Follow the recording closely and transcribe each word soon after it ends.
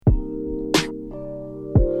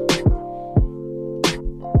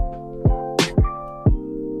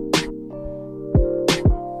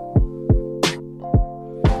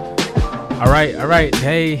All right.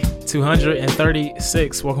 Hey,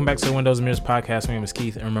 236. Welcome back to the Windows and Mirrors podcast. My name is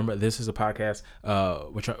Keith. And remember, this is a podcast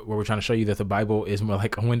where we're trying to show you that the Bible is more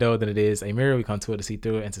like a window than it is a mirror. We come to it to see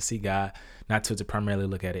through it and to see God, not to primarily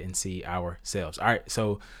look at it and see ourselves. All right.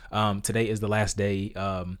 So today is the last day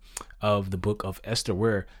of the book of Esther.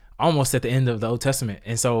 We're almost at the end of the Old Testament.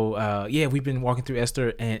 And so, we've been walking through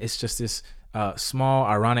Esther, and it's just this small,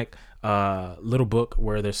 ironic little book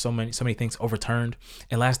where there's so many things overturned.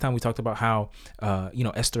 And last time we talked about how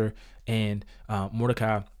Esther and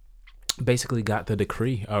Mordecai basically got the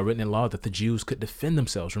decree written in law that the Jews could defend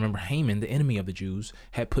themselves. Remember, Haman, the enemy of the Jews,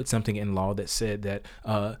 had put something in law that said that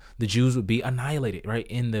the Jews would be annihilated, right,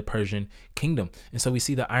 in the Persian kingdom. And so we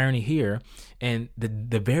see the irony here. And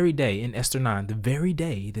the very day in Esther 9, the very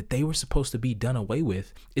day that they were supposed to be done away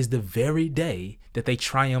with is the very day that they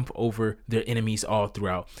triumph over their enemies all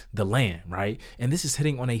throughout the land, right? And this is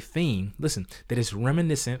hitting on a theme, listen, that is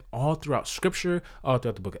reminiscent all throughout Scripture, all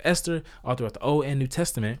throughout the book of Esther, all throughout the Old and New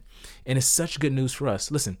Testament. And it's such good news for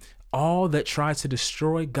us. Listen, all that tries to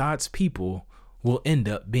destroy God's people will end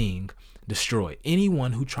up being destroyed.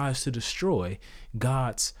 Anyone who tries to destroy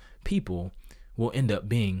God's people will end up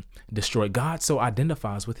being destroyed. God so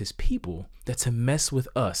identifies with his people that to mess with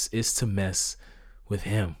us is to mess with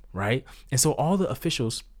him, right? And so all the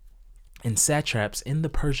officials and satraps in the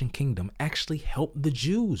Persian kingdom actually helped the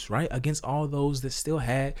Jews, right, against all those that still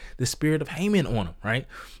had the spirit of Haman on them, right?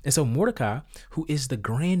 And so Mordecai, who is the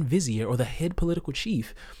grand vizier or the head political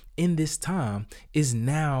chief in this time, is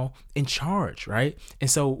now in charge, right? And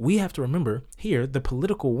so we have to remember here, the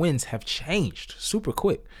political winds have changed super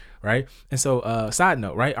quick, right? And so side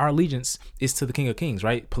note, right, our allegiance is to the King of Kings,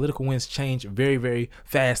 right? Political winds change very, very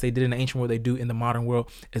fast. They did in the ancient world, they do in the modern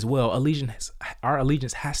world as well. Our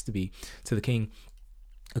allegiance has to be to the King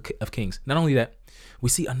of Kings. Not only that, we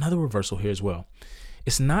see another reversal here as well.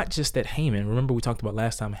 It's not just that Haman, remember we talked about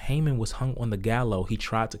last time, Haman was hung on the gallows he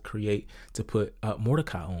tried to put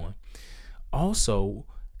Mordecai on. Also,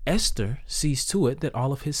 Esther sees to it that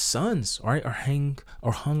all of his sons, right, are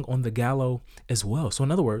hung on the gallows as well. So in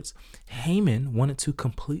other words, Haman wanted to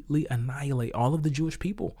completely annihilate all of the Jewish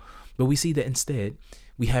people. But we see that instead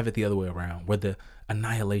we have it the other way around, where the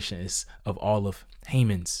annihilation is of all of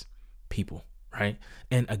Haman's people. Right.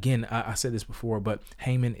 And again, I said this before, but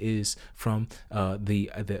Haman is from the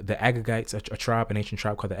Agagites, a tribe, an ancient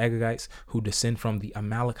tribe called the Agagites, who descend from the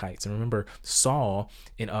Amalekites. And remember, Saul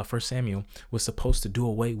in 1 Samuel was supposed to do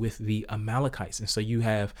away with the Amalekites. And so you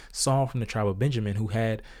have Saul from the tribe of Benjamin who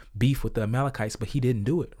had beef with the Amalekites, but he didn't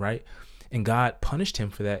do it. Right. And God punished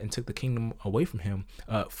him for that and took the kingdom away from him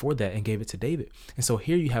for that and gave it to David. And so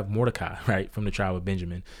here you have Mordecai, right, from the tribe of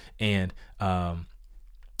Benjamin, and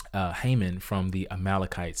Haman from the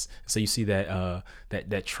Amalekites. So you see that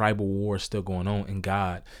that tribal war is still going on, and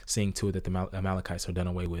God seeing to it that the Amalekites are done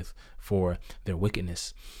away with for their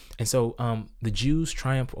wickedness. And so the Jews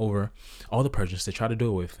triumph over all the Persians. They try to do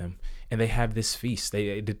away with them, and they have this feast.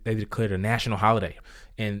 They declared a national holiday,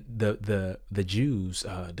 and the Jews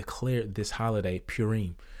declared this holiday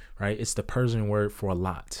Purim. Right, it's the Persian word for a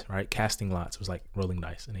lot. Right, casting lots was like rolling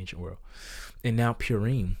dice in the ancient world, and now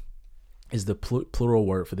Purim is the plural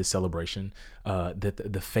word for this celebration, that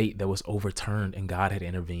the fate that was overturned, and God had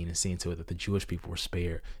intervened and seen to it that the Jewish people were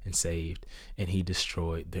spared and saved, and he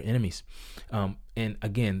destroyed their enemies. And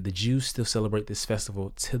again, the Jews still celebrate this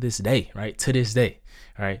festival to this day, right? To this day,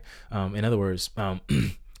 right? In other words,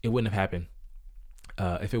 it wouldn't have happened.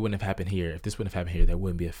 If it wouldn't have happened here, if this wouldn't have happened here, there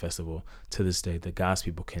wouldn't be a festival to this day that God's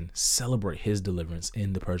people can celebrate his deliverance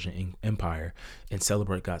in the Persian Empire and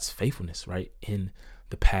celebrate God's faithfulness, right, in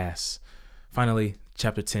the past. Finally,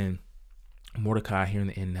 chapter 10, Mordecai here in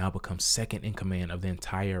the end now becomes second in command of the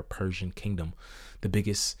entire Persian kingdom, the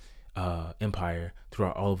biggest empire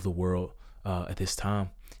throughout all of the world at this time.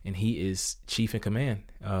 And he is chief in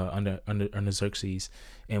command under Xerxes.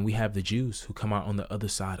 And we have the Jews who come out on the other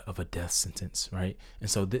side of a death sentence, right? And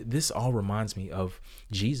so this all reminds me of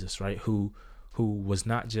Jesus, right, who was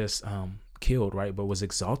not just killed, right, but was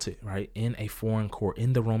exalted, right, in a foreign court,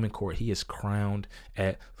 in the Roman court. He is crowned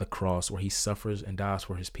at the cross where he suffers and dies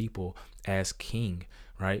for his people as king,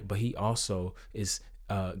 right? But he also is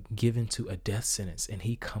given to a death sentence, and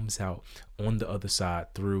he comes out on the other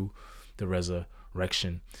side through the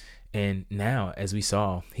resurrection. And now, as we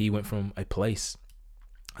saw, he went from a place,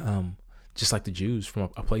 just like the Jews, from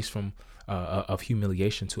a place from of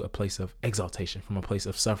humiliation to a place of exaltation, from a place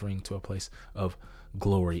of suffering to a place of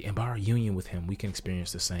glory. And by our union with him, we can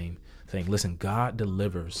experience the same thing. Listen, God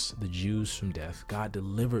delivers the Jews from death. God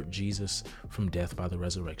delivered Jesus from death by the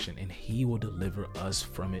resurrection, and he will deliver us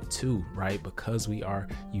from it too, right? Because we are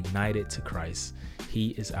united to Christ.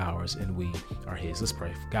 He is ours and we are his. Let's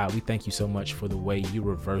pray. God, we thank you so much for the way you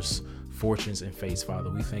reverse fortunes and fates, Father.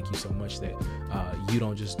 We thank you so much that you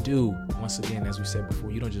don't just do, once again, as we said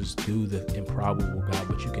before, you don't just do the improbable, God,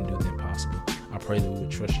 but you can do the impossible. I pray that we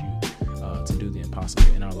would trust you to do the impossible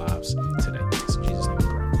in our lives today. In Jesus' name.